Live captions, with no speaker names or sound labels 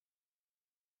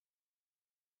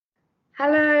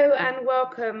Hello and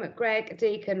welcome, Greg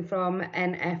Deacon from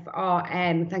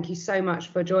NFRN. Thank you so much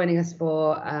for joining us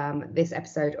for this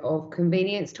episode of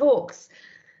Convenience Talks.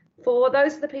 For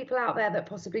those of the people out there that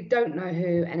possibly don't know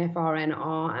who NFRN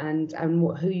are and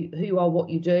who you are, what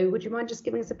you do, would you mind just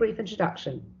giving us a brief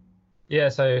introduction? Yeah,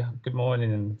 so good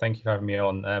morning and thank you for having me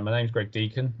on. My name is Greg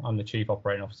Deacon. I'm the Chief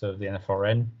Operating Officer of the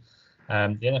NFRN.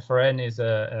 The NFRN is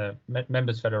a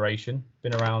members federation,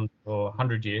 been around for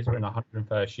 100 years, we're in our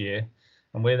 101st year,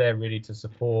 and we're there really to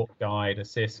support, guide,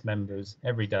 assist members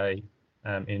every day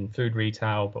in food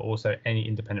retail, but also any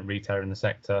independent retailer in the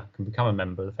sector can become a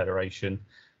member of the federation.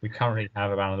 We currently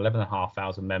have around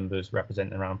 11,500 members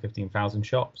representing around 15,000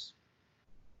 shops.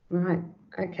 Right,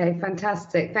 okay,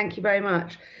 fantastic. Thank you very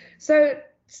much. So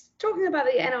talking about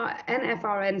the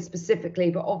NFRN specifically,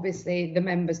 but obviously the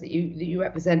members that you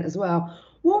represent as well,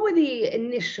 what were the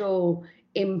initial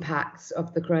impacts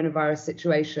of the coronavirus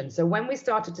situation? So when we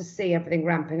started to see everything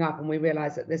ramping up and we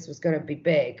realized that this was going to be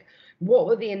big, what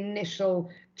were the initial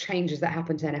changes that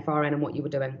happened to NFRN and what you were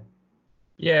doing?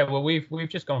 Yeah, well, we've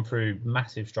just gone through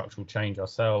massive structural change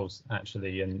ourselves,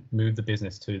 actually, and moved the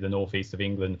business to the northeast of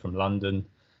England from London.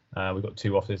 We've got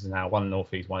two offices now, one in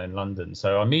northeast, one in London.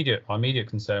 So our immediate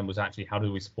concern was actually how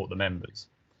do we support the members?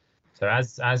 So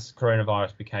as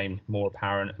coronavirus became more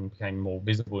apparent and became more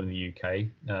visible in the UK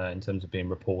in terms of being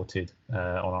reported on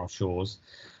our shores,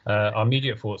 our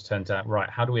immediate thoughts turned to, right,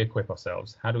 how do we equip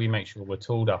ourselves? How do we make sure we're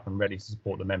tooled up and ready to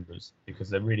support the members? Because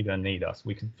they're really going to need us.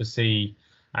 We can foresee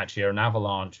actually an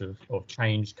avalanche of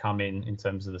change coming in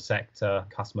terms of the sector,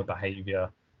 customer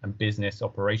behaviour and business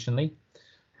operationally.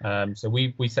 So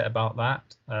we set about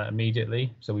that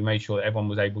immediately. So we made sure that everyone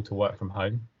was able to work from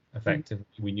home effectively.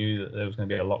 We knew that there was going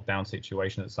to be a lockdown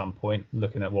situation at some point,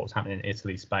 looking at what's happening in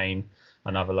Italy, Spain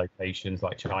and other locations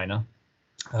like China.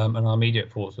 And our immediate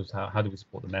thoughts was how do we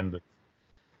support the members?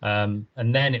 And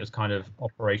then it was kind of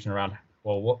operation around,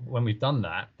 well, when we've done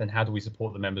that, then how do we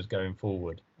support the members going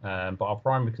forward? But our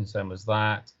primary concern was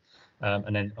that,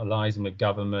 and then liaising with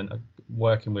government,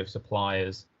 working with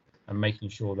suppliers, and making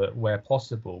sure that where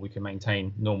possible we can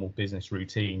maintain normal business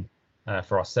routine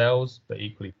for ourselves, but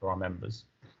equally for our members.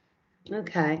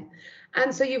 Okay,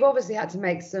 and so you've obviously had to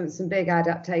make some big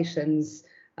adaptations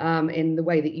in the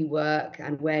way that you work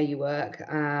and where you work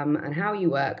and how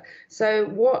you work.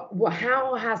 So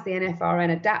how has the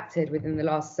NFRN adapted within the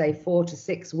last, say, 4 to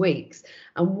 6 weeks,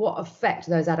 and what effect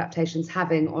are those adaptations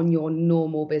having on your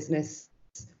normal business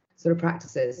sort of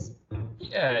practices?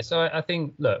 Yeah, so I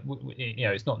think, look,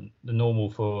 it's not the normal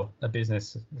for a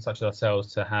business such as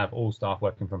ourselves to have all staff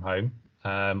working from home.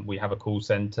 We have a call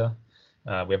centre,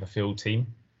 we have a field team.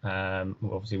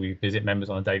 Obviously, we visit members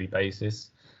on a daily basis.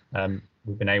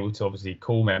 We've been able to obviously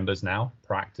call members now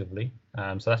proactively.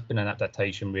 So that's been an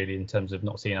adaptation really in terms of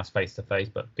not seeing us face to face,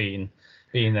 but being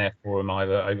there for them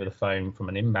either over the phone from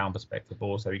an inbound perspective, but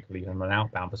also equally from an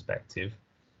outbound perspective.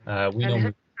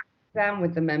 Down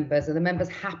with the members, are the members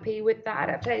happy with that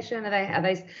adaptation? Are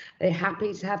they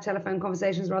happy to have telephone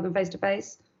conversations rather than face to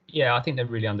face? Yeah, I think they're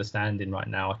really understanding right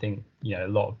now. I think a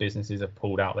lot of businesses have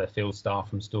pulled out their field staff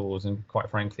from stores, and quite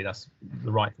frankly, that's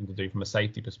the right thing to do from a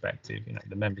safety perspective.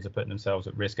 The members are putting themselves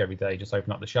at risk every day. Just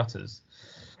open up the shutters.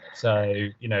 So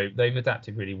they've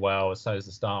adapted really well, so has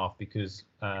the staff, because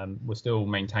we're still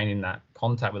maintaining that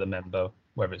contact with a member,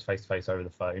 whether it's face to face or over the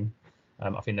phone.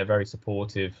 I think they're very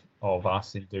supportive of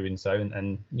us in doing so,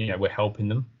 and we're helping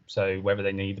them. So whether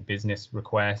they need a business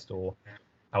request or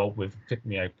help with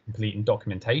completing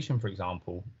documentation, for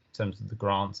example, in terms of the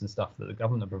grants and stuff that the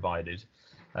government have provided.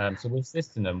 So we're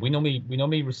assisting them. We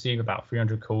normally receive about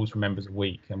 300 calls from members a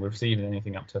week, and we're receiving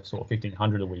anything up to sort of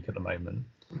 1,500 a week at the moment.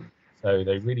 So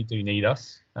they really do need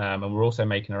us, and we're also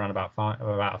making around about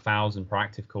 1,000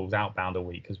 proactive calls outbound a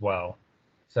week as well.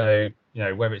 So,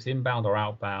 whether it's inbound or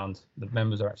outbound, the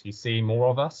members are actually seeing more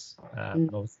of us.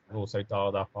 And we've also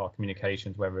dialed up our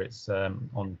communications, whether it's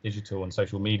on digital and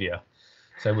social media.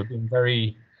 So we've been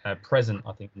very present,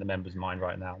 I think, in the members' mind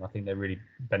right now. And I think they really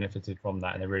benefited from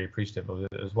that, and they're really appreciative of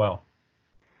it as well.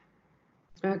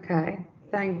 Okay,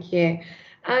 thank you.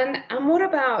 And what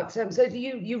about, so do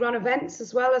you run events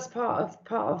as well as part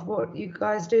of what you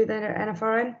guys do then at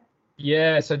NFRN?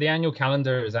 Yeah, so the annual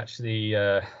calendar is actually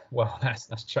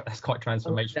that's quite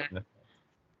transformational.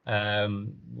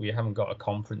 We haven't got a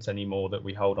conference anymore that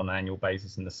we hold on an annual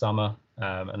basis in the summer,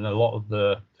 and a lot of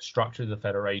the structure of the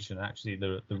federation, actually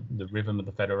the rhythm of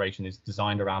the federation, is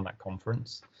designed around that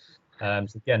conference. So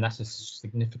again, that's a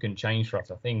significant change for us.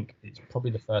 I think it's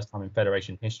probably the first time in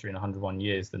federation history in 101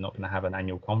 years they're not going to have an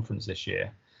annual conference this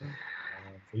year.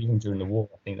 So even during the war,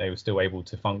 I think they were still able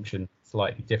to function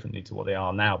slightly differently to what they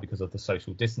are now because of the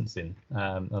social distancing.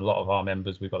 A lot of our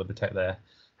members, we've got to protect their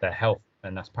health,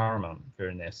 and that's paramount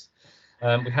during this.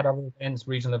 We had other events,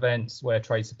 regional events, where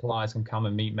trade suppliers can come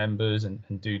and meet members and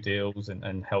do deals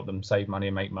and help them save money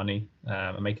and make money,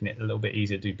 and making it a little bit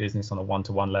easier to do business on a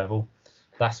one-to-one level.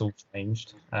 That's all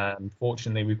changed.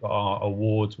 Fortunately, we've got our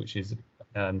awards, which is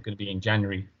going to be in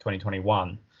January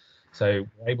 2021. So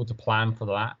we're able to plan for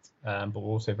that, but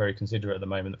we're also very considerate at the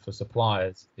moment that for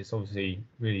suppliers, it's obviously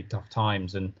really tough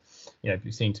times, and if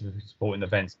you seem to be supporting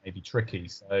events, may be tricky.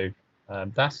 So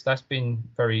that's been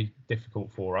very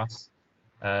difficult for us.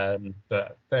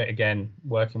 But again,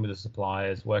 working with the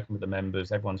suppliers, working with the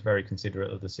members, everyone's very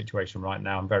considerate of the situation right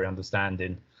now and very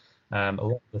understanding. A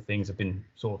lot of the things have been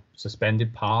sort of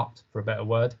suspended, parked, for a better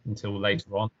word, until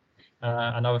later on.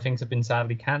 And other things have been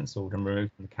sadly cancelled and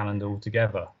removed from the calendar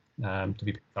altogether, to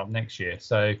be picked up next year.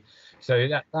 So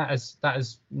that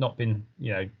has not been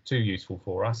too useful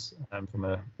for us from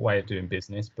a way of doing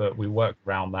business, but we work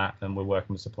around that, and we're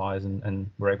working with suppliers, and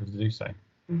we're able to do so.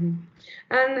 Mm-hmm.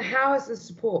 And how has the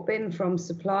support been from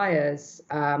suppliers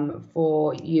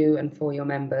for you and for your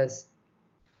members?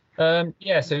 So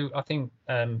I think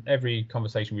every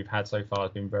conversation we've had so far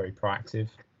has been very proactive.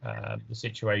 The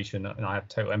situation, and I have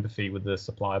total empathy with the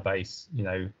supplier base.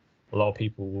 A lot of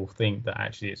people will think that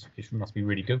actually it must be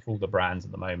really good for all the brands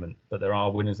at the moment, but there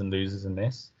are winners and losers in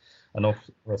this. And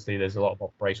obviously there's a lot of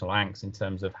operational angst in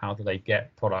terms of how do they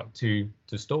get product to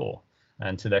store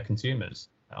and to their consumers,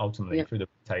 ultimately through the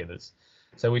retailers.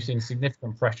 So we've seen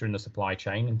significant pressure in the supply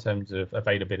chain in terms of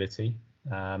availability,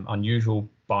 unusual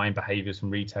buying behaviours from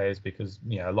retailers, because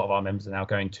a lot of our members are now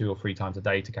going 2 or 3 times a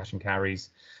day to cash and carries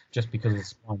just because of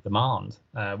supply and demand,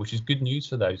 which is good news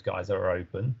for those guys that are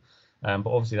open. But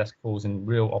obviously that's causing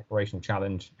real operational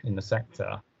challenge in the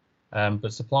sector.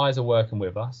 But suppliers are working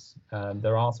with us.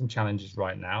 There are some challenges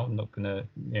right now. I'm not going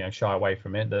to shy away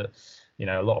from it, that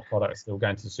a lot of products still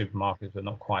going to the supermarkets but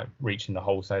not quite reaching the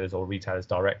wholesalers or retailers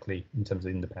directly in terms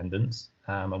of independence.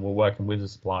 And we're working with the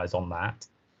suppliers on that.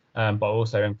 But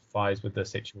also empathise with the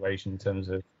situation in terms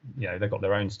of they've got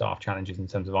their own staff challenges in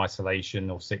terms of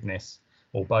isolation or sickness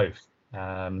or both.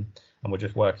 And we're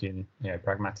just working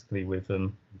pragmatically with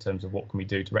them in terms of what can we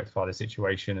do to rectify the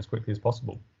situation as quickly as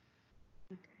possible.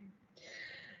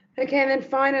 Okay, and then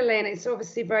finally, and it's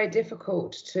obviously very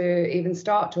difficult to even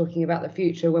start talking about the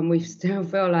future when we still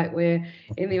feel like we're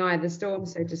in the eye of the storm,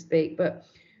 so to speak, but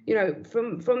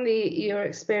from your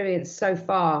experience so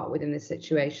far within this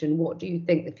situation, what do you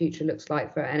think the future looks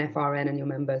like for NFRN and your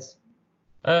members?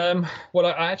 Well,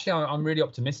 I'm really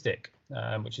optimistic,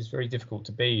 which is very difficult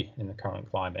to be in the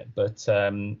current climate. But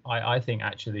I think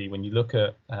actually when you look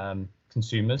at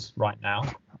consumers right now,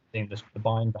 I think the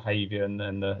buying behaviour and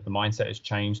the mindset has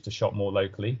changed to shop more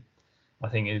locally. I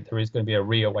think there is going to be a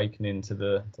reawakening to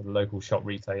the local shop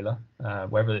retailer,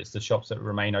 whether it's the shops that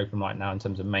remain open right now in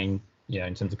terms of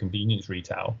in terms of convenience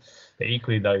retail, but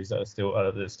equally those that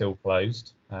are still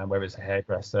closed, whether it's a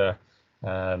hairdresser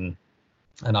and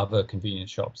other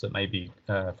convenience shops that may be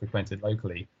frequented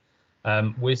locally.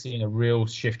 We're seeing a real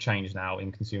shift change now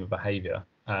in consumer behaviour,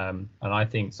 and I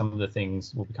think some of the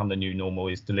things will become the new normal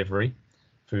is delivery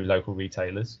through local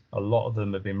retailers. A lot of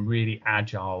them have been really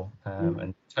agile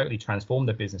and totally transformed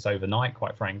their business overnight,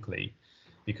 quite frankly,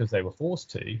 because they were forced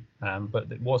to. But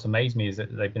what's amazed me is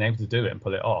that they've been able to do it and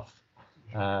pull it off.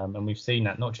 And we've seen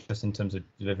that not just in terms of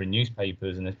delivering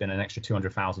newspapers, and there's been an extra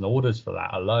 200,000 orders for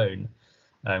that alone,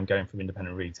 going from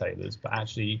independent retailers, but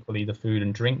actually equally the food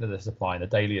and drink that they're supplying, the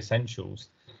daily essentials.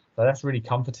 So that's really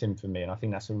comforting for me, and I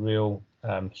think that's a real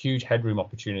huge headroom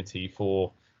opportunity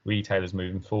for retailers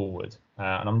moving forward,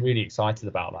 and I'm really excited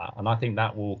about that. And I think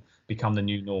that will become the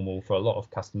new normal for a lot of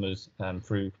customers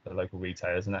through the local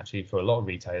retailers, and actually for a lot of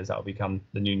retailers that will become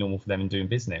the new normal for them in doing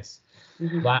business.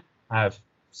 That have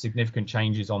significant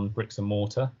changes on bricks and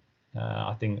mortar.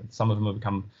 I think some of them have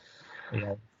become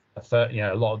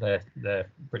a lot of their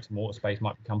bricks and mortar space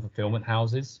might become fulfillment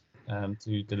houses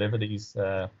to deliver these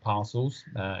parcels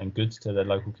and goods to their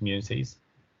local communities.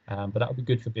 But that would be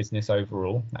good for business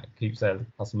overall. That keeps their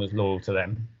customers loyal to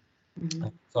them.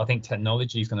 So I think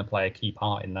technology is going to play a key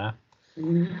part in that.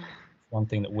 One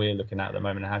thing that we're looking at the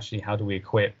moment, actually, how do we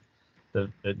equip the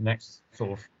next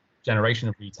sort of generation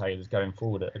of retailers going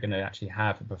forward that are going to actually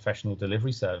have a professional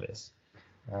delivery service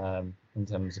in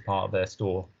terms of part of their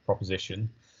store proposition.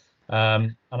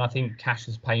 And I think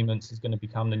cashless payments is going to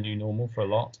become the new normal for a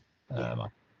lot.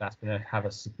 That's going to have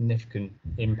a significant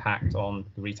impact on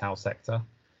the retail sector,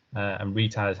 and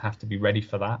retailers have to be ready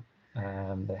for that.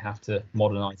 They have to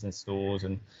modernise their stores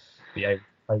and be able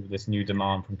to over this new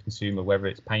demand from consumer, whether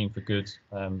it's paying for goods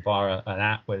via an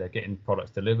app where they're getting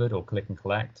products delivered or click and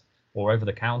collect or over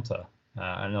the counter.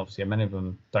 And obviously many of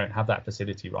them don't have that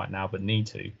facility right now, but need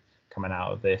to coming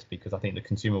out of this, because I think the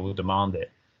consumer will demand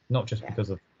it, not just because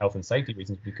of health and safety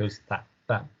reasons, because that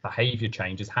behavior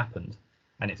change has happened,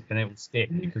 and it will stick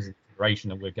because of the duration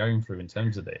that we're going through in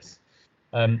terms of this.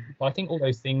 But I think all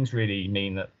those things really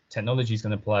mean that technology is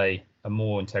going to play a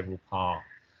more integral part.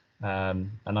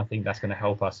 And I think that's going to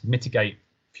help us mitigate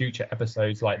future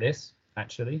episodes like this,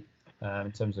 actually,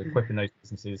 in terms of equipping those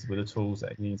businesses with the tools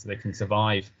that it needs so they can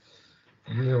survive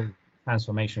real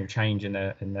transformational change in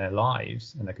their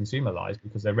lives and their consumer lives,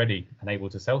 because they're ready and able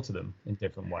to sell to them in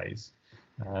different ways.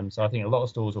 So I think a lot of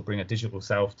stores will bring a digital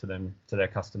self to their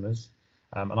customers,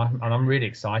 and I'm really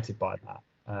excited by that.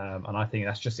 And I think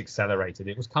that's just accelerated.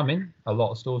 It was coming. A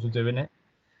lot of stores were doing it,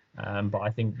 but I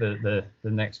think the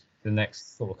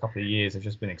next sort of couple of years have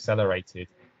just been accelerated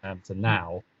to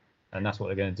now, and that's what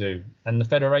they're going to do. And the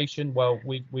federation, well,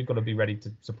 we've got to be ready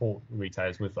to support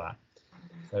retailers with that.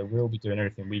 So we'll be doing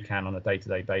everything we can on a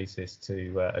day-to-day basis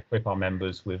to equip our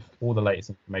members with all the latest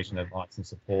information, advice and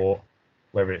support,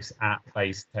 whether it's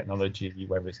app-based technology,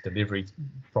 whether it's delivery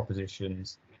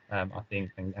propositions, I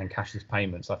think, and cashless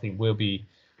payments. I think we'll be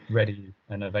ready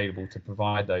and available to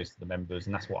provide those to the members,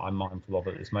 and that's what I'm mindful of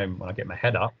at this moment when I get my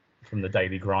head up from the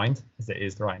daily grind, as it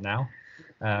is right now.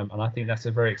 And I think that's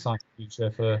a very exciting future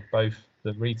for both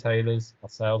the retailers,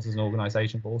 ourselves as an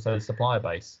organisation, but also the supplier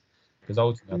base, because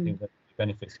ultimately I think that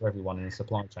benefits to everyone in the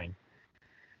supply chain.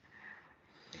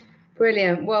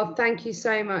 Brilliant. Well, thank you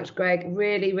so much, Greg.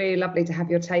 Really, really lovely to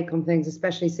have your take on things,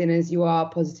 especially seeing as you are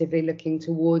positively looking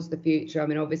towards the future. I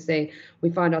mean, obviously, we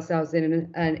find ourselves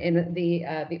in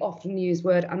the often used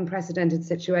word unprecedented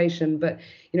situation. But,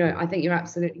 you know, I think you're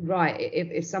absolutely right.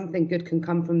 If something good can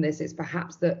come from this, it's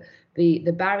perhaps that the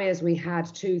barriers we had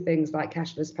to things like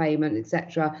cashless payment,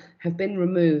 etc., have been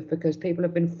removed because people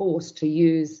have been forced to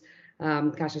use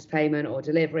cashless payment or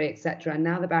delivery, etc. And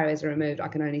now the barriers are removed. I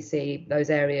can only see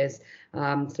those areas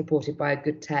supported by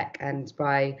good tech and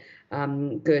by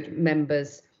good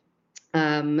members.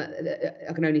 I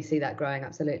can only see that growing,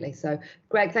 absolutely. So,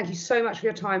 Greg, thank you so much for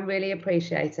your time. Really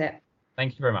appreciate it.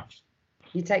 Thank you very much.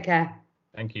 You take care.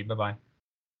 Thank you. Bye-bye.